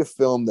actually a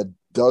film that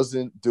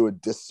doesn't do a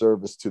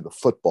disservice to the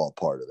football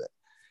part of it.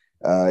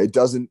 It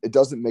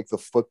doesn't make the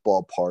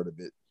football part of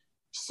it.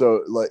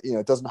 So,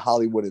 it doesn't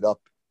Hollywood it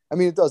up. I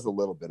mean, it does a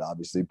little bit,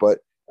 obviously, but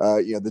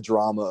the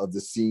drama of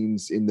the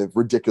scenes in the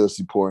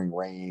ridiculously pouring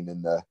rain,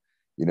 and the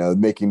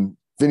making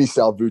Vinny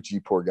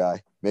Salvucci, poor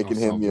guy, making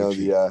him,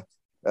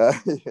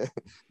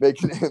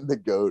 making him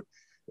the GOAT,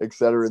 et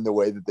cetera, in the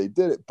way that they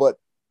did it. But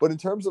in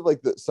terms of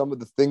some of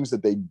the things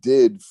that they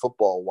did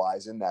football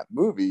wise in that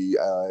movie,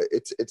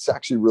 it's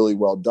actually really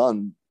well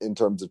done in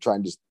terms of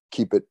trying to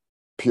keep it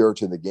pure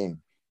to the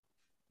game.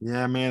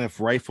 Yeah, man.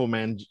 If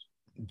Rifleman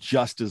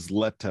just is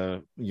let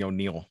to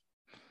kneel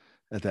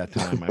at that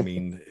time, I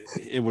mean,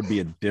 it would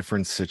be a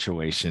different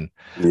situation.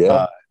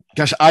 Yeah.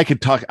 Gosh, I could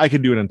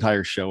do an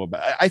entire show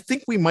about it. I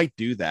think we might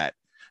do that.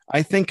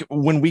 I think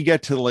when we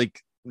get to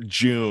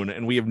June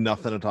and we have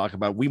nothing to talk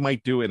about, we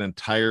might do an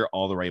entire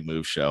All the Right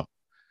Move show.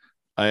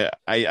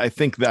 I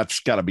think that's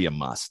got to be a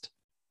must.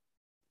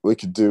 We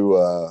could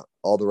do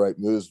all the right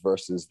moves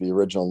versus the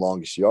original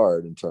longest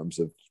yard in terms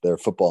of their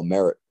football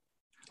merit.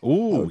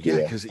 Oh, yeah,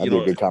 because that'd be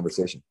a good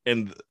conversation.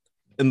 And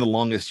in the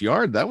longest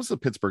yard, that was the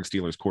Pittsburgh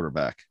Steelers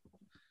quarterback.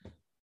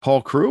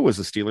 Paul Crewe was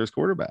the Steelers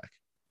quarterback.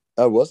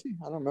 Oh, was he?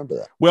 I don't remember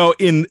that. Well,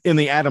 in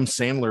the Adam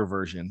Sandler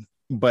version,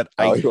 but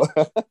I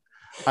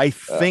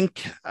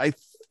think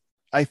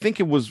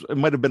it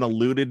might have been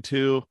alluded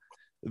to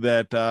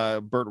that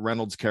Burt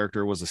Reynolds'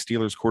 character was a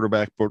Steelers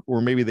quarterback,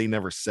 or maybe they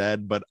never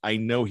said, but I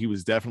know he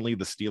was definitely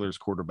the Steelers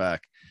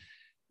quarterback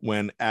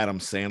when Adam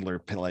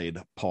Sandler played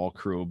Paul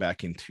Crewe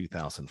back in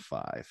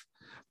 2005.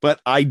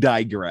 But I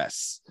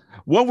digress.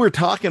 What we're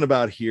talking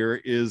about here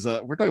is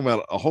we're talking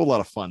about a whole lot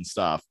of fun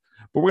stuff,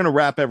 but we're going to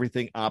wrap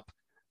everything up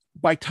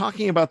by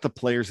talking about the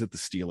players that the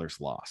Steelers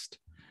lost.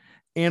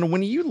 And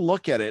when you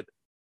look at it,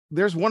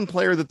 there's one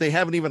player that they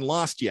haven't even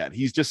lost yet.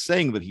 He's just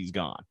saying that he's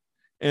gone,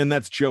 and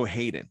that's Joe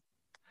Hayden.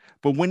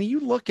 But when you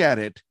look at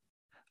it,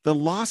 the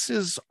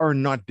losses are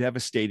not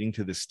devastating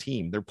to this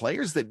team. They're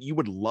players that you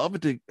would love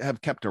to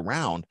have kept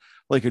around,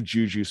 like a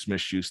Juju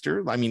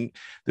Smith-Schuster. I mean,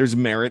 there's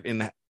merit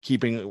in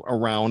keeping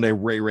around a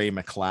Ray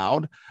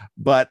McLeod,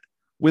 but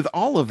with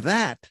all of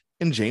that,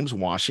 and James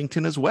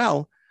Washington as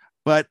well.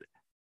 But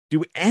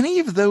do any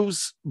of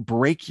those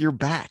break your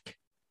back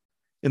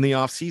in the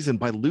offseason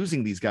by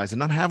losing these guys and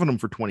not having them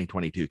for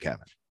 2022,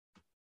 Kevin?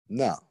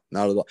 No,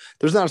 not at all.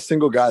 There's not a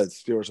single guy that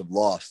Steelers have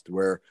lost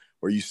where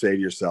you say to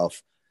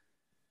yourself,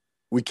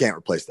 we can't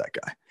replace that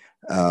guy.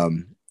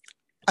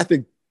 I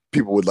think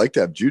people would like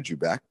to have Juju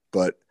back,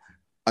 but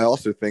I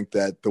also think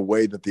that the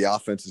way that the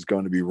offense is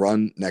going to be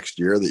run next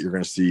year, that you're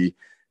going to see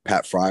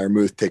Pat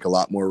Freiermuth take a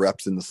lot more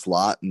reps in the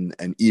slot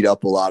and eat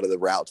up a lot of the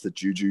routes that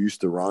Juju used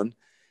to run.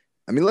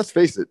 I mean, let's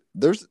face it,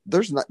 there's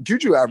not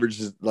Juju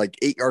averages like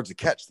 8 yards a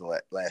catch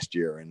last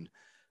year. And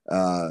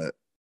I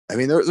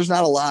mean, there's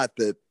not a lot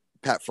that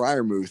Pat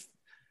Freiermuth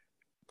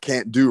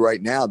can't do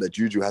right now that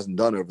Juju hasn't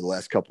done over the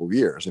last couple of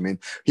years. I mean,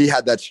 he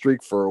had that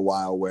streak for a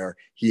while where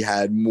he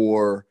had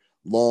more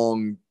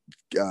long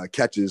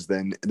catches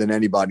than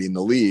anybody in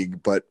the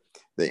league. But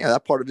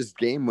that part of his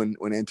game,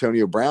 when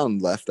Antonio Brown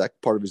left,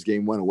 that part of his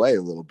game went away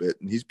a little bit,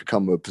 and he's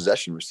become a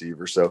possession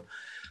receiver. So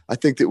I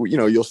think that,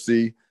 you'll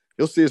see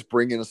us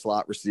bring in a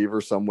slot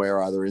receiver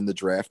somewhere, either in the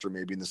draft or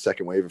maybe in the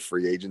second wave of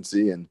free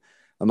agency. And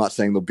I'm not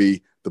saying they'll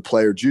be the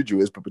player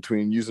Juju is, but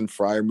between using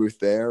Freiermuth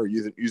there or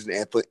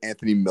using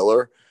Anthony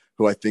Miller,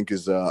 who I think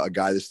is a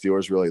guy the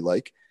Steelers really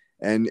like,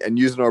 and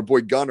using our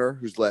boy Gunner,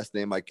 whose last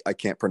name I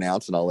can't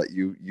pronounce, and I'll let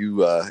you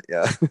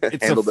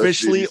it's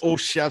officially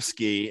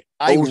Olszewski.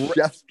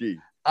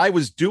 I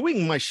was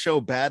doing my show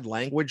Bad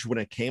Language when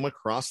it came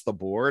across the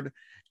board,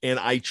 and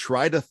I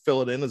tried to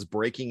fill it in as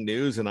breaking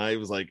news, and I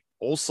was like,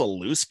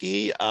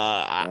 Olszewski?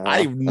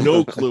 I have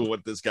no clue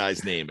what this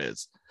guy's name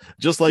is.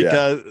 Just like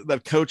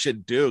that coach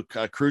at Duke,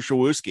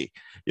 Krzyzewski,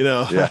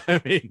 Yeah.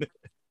 I mean,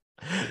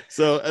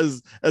 so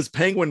as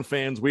Penguin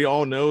fans, we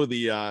all know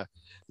the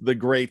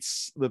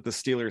greats that the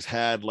Steelers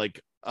had,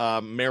 like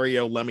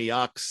Mario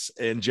Lemieux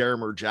and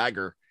Jaromir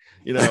Jagr,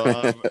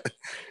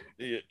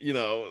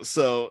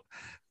 so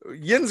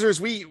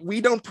Yinzers,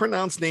 we don't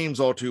pronounce names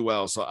all too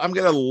well. So I'm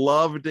going to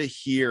love to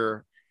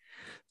hear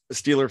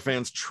Steeler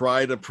fans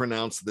try to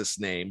pronounce this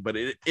name, but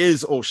it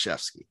is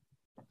Olszewski.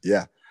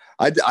 Yeah.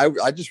 I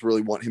just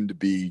really want him to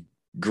be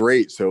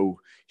great so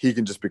he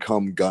can just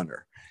become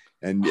Gunner.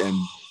 And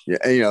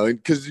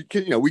because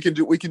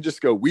we can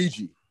just go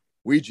Ouija,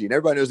 and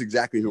everybody knows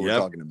exactly who we're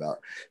talking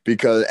about,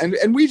 because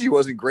and Ouija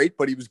wasn't great,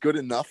 but he was good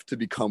enough to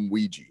become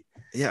Ouija.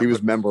 Yeah, he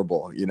was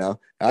memorable. He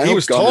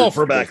was tall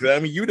for back then. I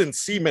mean, you didn't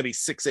see many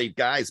 6'8"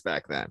 guys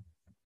back then.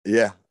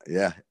 Yeah,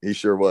 he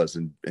sure was,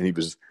 and he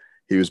was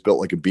built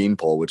like a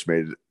beanpole, which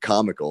made it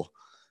comical.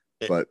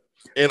 But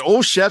and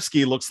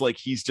Olszewski looks like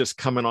he's just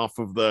coming off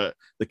of the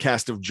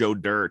cast of Joe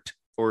Dirt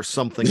or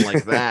something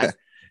like that.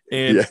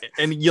 And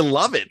you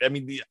love it. I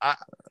mean,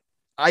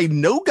 I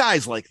know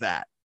guys like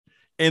that,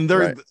 and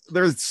they're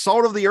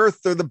salt of the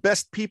earth. They're the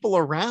best people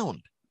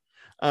around.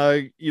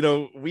 We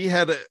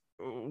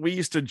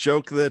used to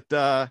joke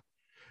that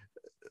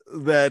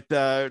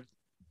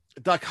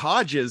Duck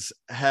Hodges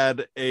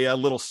had a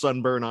little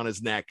sunburn on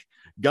his neck.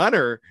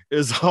 Gunner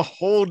is a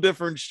whole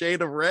different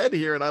shade of red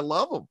here, and I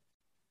love him.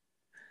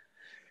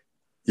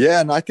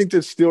 Yeah, and I think the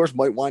Steelers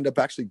might wind up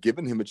actually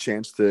giving him a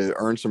chance to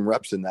earn some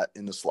reps in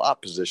the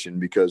slot position,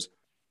 because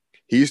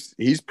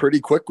he's pretty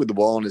quick with the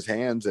ball in his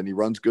hands, and he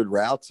runs good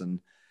routes, and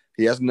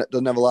he doesn't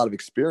have a lot of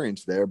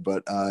experience there,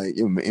 but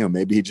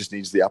maybe he just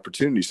needs the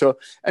opportunity. So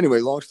anyway,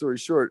 long story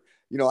short,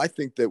 I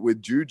think that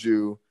with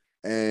Juju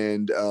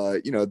and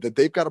that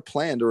they've got a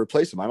plan to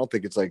replace him. I don't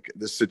think it's like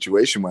this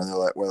situation where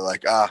they're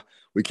like,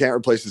 we can't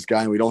replace this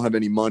guy and we don't have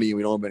any money and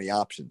we don't have any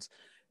options.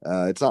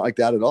 It's not like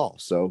that at all.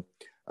 So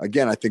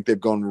again, I think they've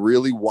gone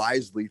really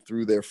wisely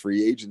through their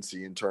free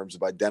agency in terms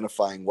of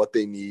identifying what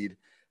they need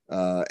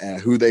and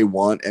who they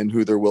want and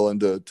who they're willing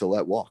to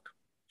let walk.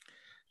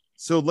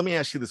 So let me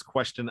ask you this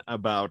question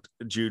about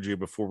Juju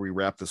before we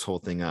wrap this whole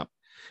thing up.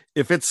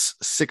 If it's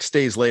 6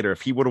 days later,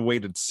 if he would have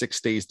waited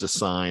 6 days to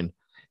sign,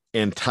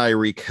 and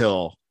Tyreek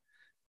Hill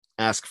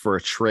ask for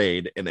a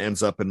trade and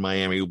ends up in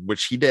Miami,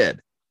 which he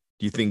did,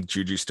 do you think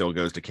Juju still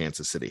goes to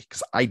Kansas City?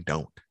 Because I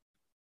don't.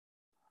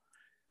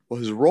 Well,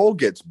 his role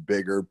gets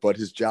bigger, but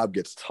his job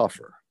gets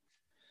tougher.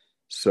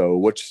 So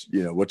what's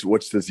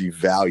does he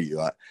value?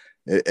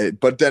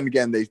 But then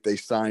again, they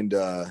signed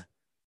the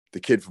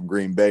kid from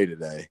Green Bay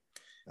today.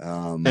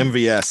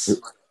 MVS.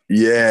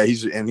 Yeah,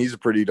 he's a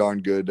pretty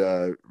darn good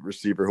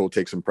receiver who'll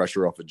take some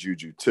pressure off of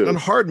Juju too. And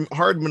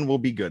Hardman will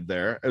be good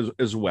there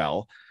as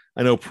well.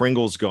 I know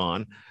Pringle's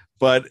gone,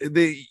 but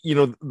the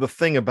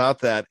thing about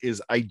that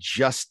is I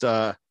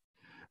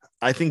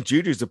think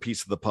Juju's a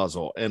piece of the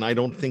puzzle, and I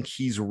don't think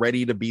he's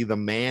ready to be the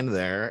man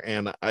there.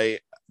 And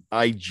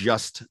I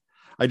just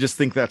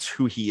think that's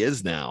who he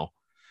is now.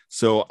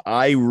 So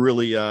I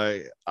really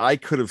I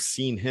could have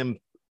seen him.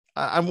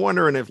 I'm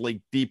wondering if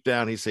like deep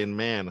down he's saying,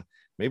 man,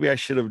 maybe I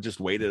should have just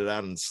waited it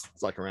out and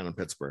stuck around in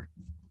Pittsburgh.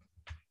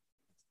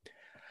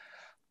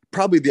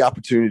 Probably the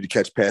opportunity to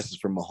catch passes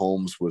from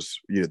Mahomes was,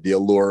 the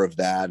allure of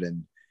that,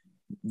 and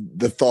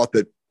the thought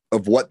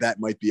of what that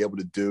might be able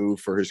to do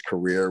for his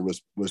career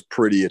was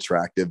pretty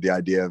attractive. The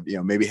idea of,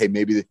 maybe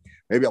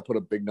I'll put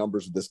up big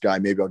numbers with this guy.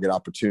 Maybe I'll get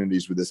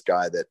opportunities with this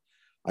guy that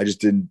I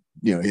just didn't,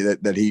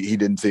 that he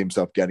didn't see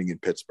himself getting in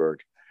Pittsburgh.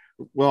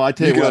 Well, I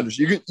tell you what,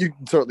 you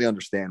can certainly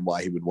understand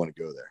why he would want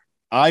to go there.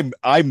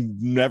 I'm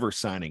never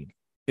signing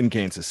in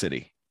Kansas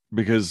City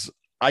because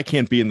I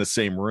can't be in the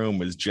same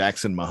room as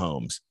Jackson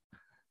Mahomes.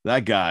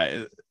 That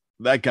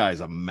guy's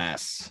a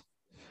mess.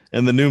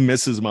 And the new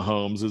Mrs.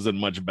 Mahomes isn't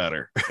much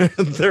better.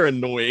 They're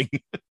annoying.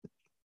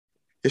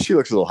 Yeah, she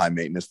looks a little high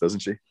maintenance, doesn't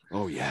she?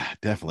 Oh yeah,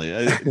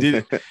 definitely.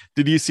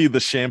 Did you see the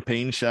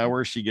champagne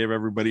shower she gave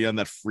everybody on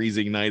that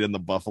freezing night in the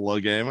Buffalo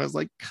game? I was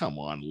like, come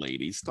on,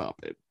 lady, stop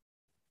it.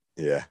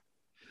 Yeah.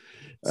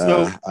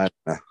 So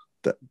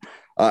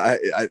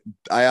I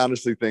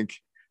honestly think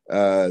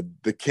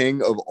the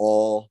king of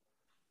all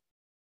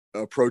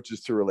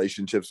approaches to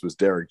relationships was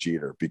Derek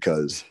Jeter,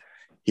 because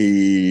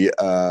he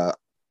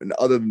and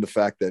other than the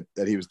fact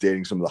that he was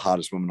dating some of the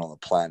hottest women on the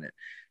planet,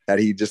 that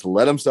he just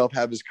let himself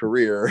have his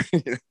career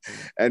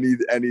and he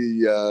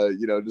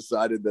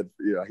decided that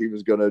he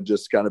was going to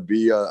just kind of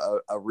be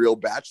a real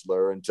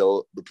bachelor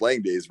until the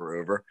playing days were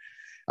over.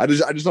 I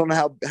just don't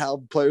know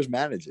how players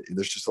manage it.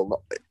 There's just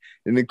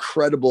an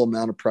incredible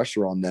amount of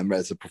pressure on them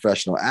as a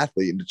professional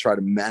athlete, and to try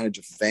to manage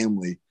a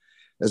family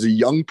as a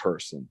young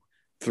person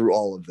through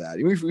all of that.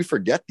 We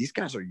forget these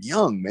guys are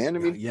young, man. I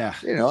mean, yeah,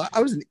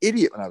 I was an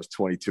idiot when I was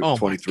 22,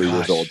 23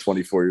 years old,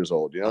 24 years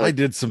old. I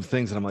did some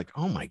things and I'm like,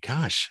 oh my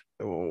gosh,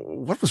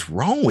 what was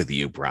wrong with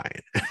you,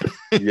 Brian?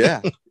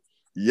 Yeah.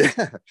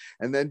 Yeah.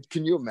 And then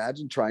can you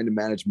imagine trying to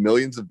manage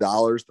millions of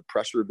dollars, the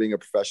pressure of being a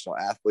professional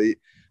athlete,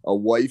 a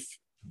wife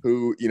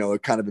who,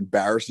 kind of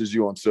embarrasses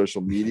you on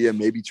social media,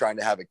 maybe trying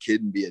to have a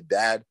kid and be a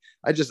dad.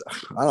 I don't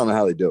know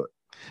how they do it.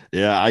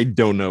 Yeah, I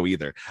don't know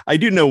either. I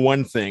do know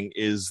one thing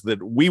is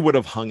that we would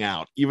have hung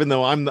out, even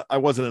though I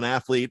wasn't an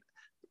athlete.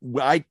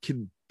 I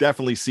could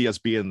definitely see us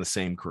being in the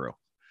same crew.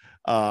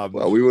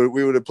 Well, we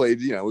would have played,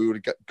 we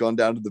would have gone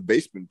down to the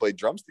basement and played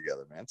drums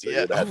together, man. So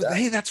yeah,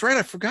 hey, that's right.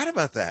 I forgot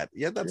about that.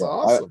 Yeah, that's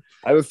awesome.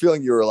 I have a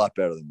feeling you were a lot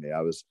better than me.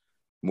 I was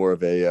more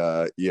of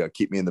a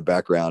keep me in the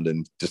background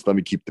and just let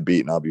me keep the beat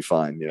and I'll be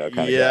fine. Kind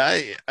of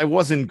guy. I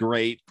wasn't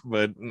great,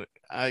 but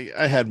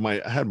I had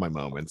my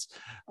moments.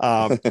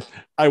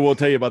 I will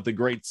tell you about the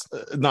greats,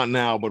 not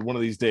now, but one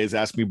of these days.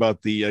 Ask me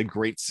about the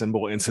Great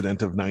Symbol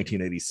Incident of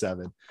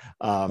 1987.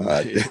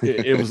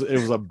 It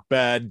was a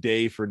bad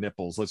day for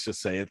nipples. Let's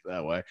just say it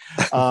that way.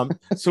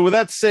 So with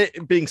that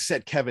being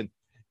said, Kevin,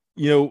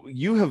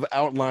 you have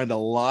outlined a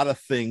lot of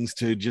things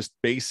to just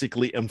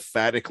basically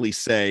emphatically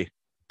say,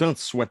 don't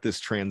sweat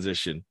this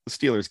transition. The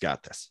Steelers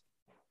got this.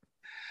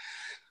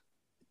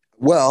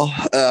 Well,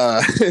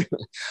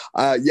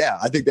 yeah,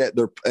 I think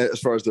that as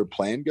far as their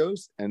plan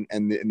goes and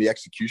the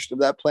execution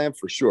of that plan,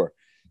 for sure.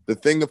 The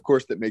thing, of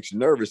course, that makes you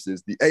nervous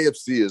is the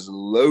AFC is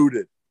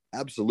loaded,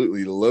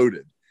 absolutely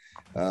loaded,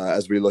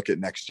 as we look at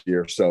next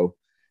year. So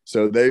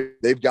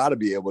they've got to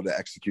be able to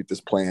execute this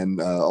plan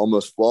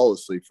almost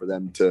flawlessly for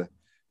them to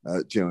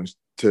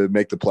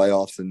make the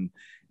playoffs and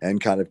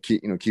kind of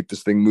keep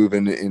this thing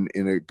moving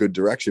in a good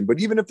direction.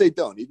 But even if they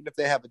don't, even if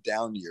they have a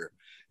down year,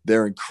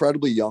 they're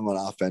incredibly young on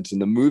offense,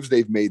 and the moves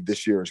they've made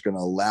this year is going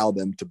to allow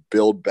them to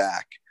build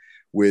back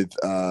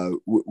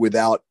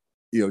without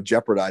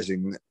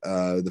jeopardizing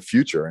the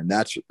future, and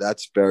that's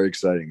very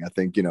exciting. I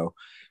think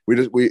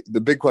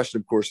the big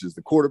question, of course, is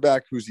the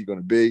quarterback. Who's he going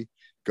to be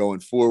going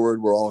forward?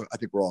 I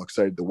think we're all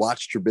excited to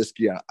watch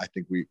Trubisky. I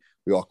think we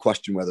all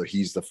question whether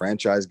he's the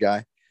franchise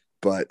guy,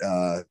 but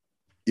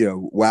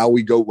while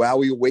we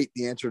await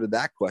the answer to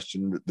that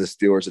question, the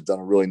Steelers have done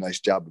a really nice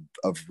job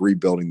of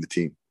rebuilding the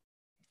team.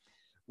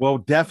 Well,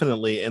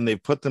 definitely. And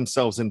they've put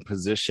themselves in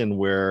position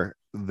where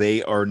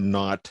they are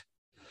not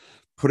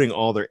putting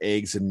all their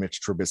eggs in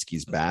Mitch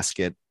Trubisky's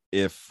basket.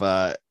 If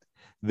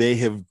they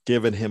have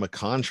given him a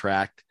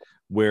contract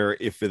where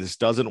if this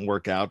doesn't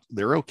work out,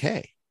 they're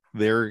okay.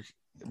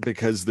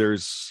 Because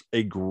there's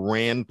a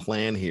grand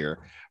plan here,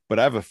 but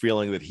I have a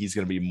feeling that he's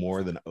going to be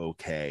more than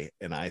okay.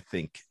 And I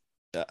think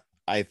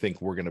I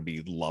think we're going to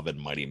be loving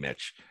Mighty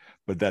Mitch,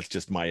 but that's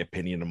just my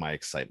opinion and my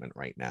excitement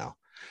right now.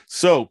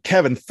 So,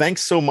 Kevin,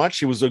 thanks so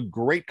much. It was a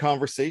great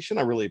conversation.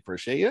 I really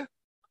appreciate you.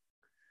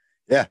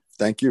 Yeah,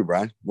 thank you,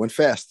 Brian. Went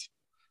fast.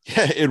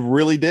 Yeah, it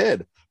really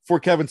did. For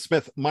Kevin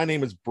Smith, my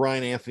name is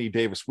Brian Anthony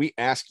Davis. We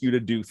ask you to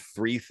do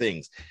 3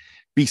 things.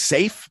 Be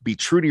safe, be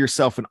true to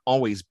yourself, and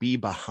always be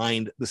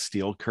behind the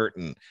steel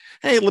curtain.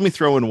 Hey, let me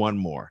throw in one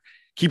more.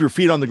 Keep your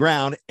feet on the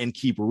ground and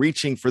keep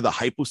reaching for the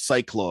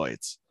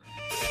hypocycloids.